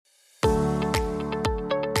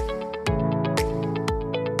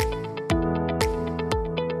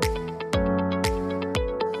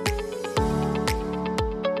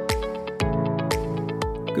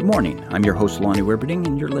Good morning. I'm your host, Lonnie Wibberding,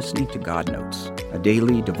 and you're listening to God Notes, a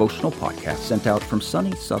daily devotional podcast sent out from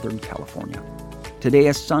sunny Southern California. Today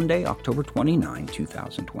is Sunday, October 29,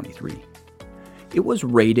 2023. It was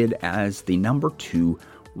rated as the number 2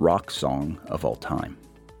 rock song of all time,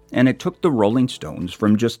 and it took the Rolling Stones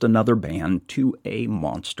from just another band to a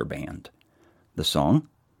monster band. The song?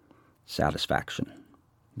 Satisfaction.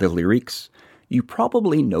 The lyrics? You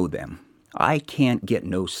probably know them. I can't get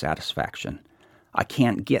no satisfaction. I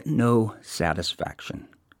can't get no satisfaction,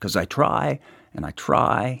 'cause I try, and I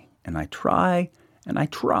try, and I try, and I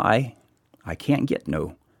try. I can't get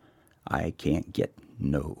no. I can't get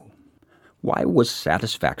no. Why was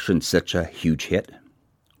Satisfaction such a huge hit?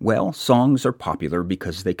 Well, songs are popular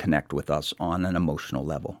because they connect with us on an emotional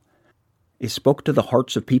level. It spoke to the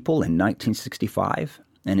hearts of people in 1965,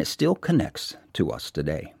 and it still connects to us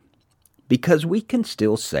today. Because we can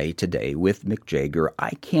still say today with Mick Jagger,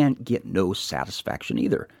 I can't get no satisfaction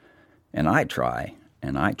either. And I try,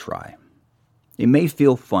 and I try. It may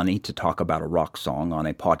feel funny to talk about a rock song on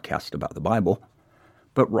a podcast about the Bible,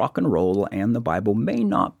 but rock and roll and the Bible may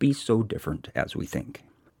not be so different as we think.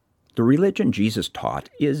 The religion Jesus taught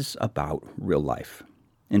is about real life.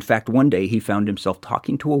 In fact, one day he found himself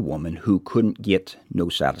talking to a woman who couldn't get no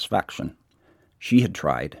satisfaction. She had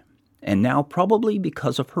tried, and now, probably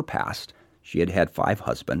because of her past, she had had 5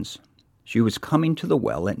 husbands. She was coming to the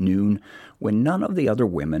well at noon when none of the other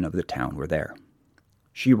women of the town were there.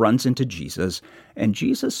 She runs into Jesus, and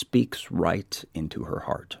Jesus speaks right into her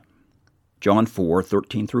heart. John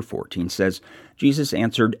 4:13-14 says, Jesus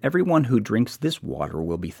answered, "Everyone who drinks this water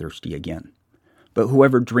will be thirsty again. But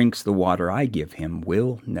whoever drinks the water I give him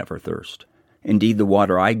will never thirst. Indeed, the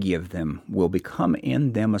water I give them will become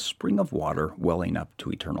in them a spring of water welling up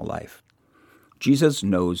to eternal life." Jesus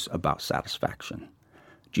knows about satisfaction.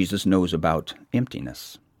 Jesus knows about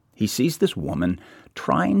emptiness. He sees this woman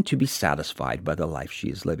trying to be satisfied by the life she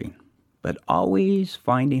is living, but always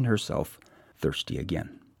finding herself thirsty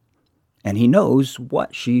again. And he knows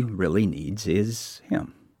what she really needs is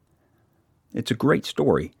him. It's a great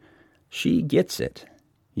story. She gets it.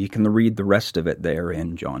 You can read the rest of it there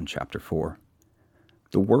in John chapter 4.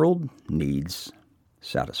 The world needs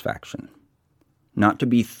satisfaction. Not to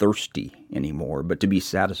be thirsty anymore, but to be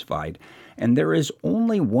satisfied. And there is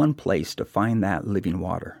only one place to find that living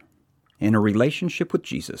water. In a relationship with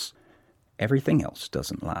Jesus, everything else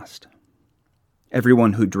doesn't last.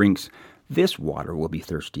 Everyone who drinks this water will be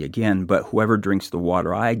thirsty again, but whoever drinks the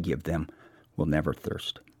water I give them will never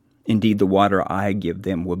thirst. Indeed, the water I give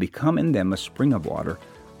them will become in them a spring of water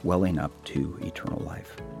welling up to eternal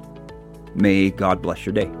life. May God bless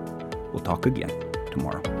your day. We'll talk again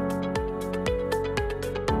tomorrow.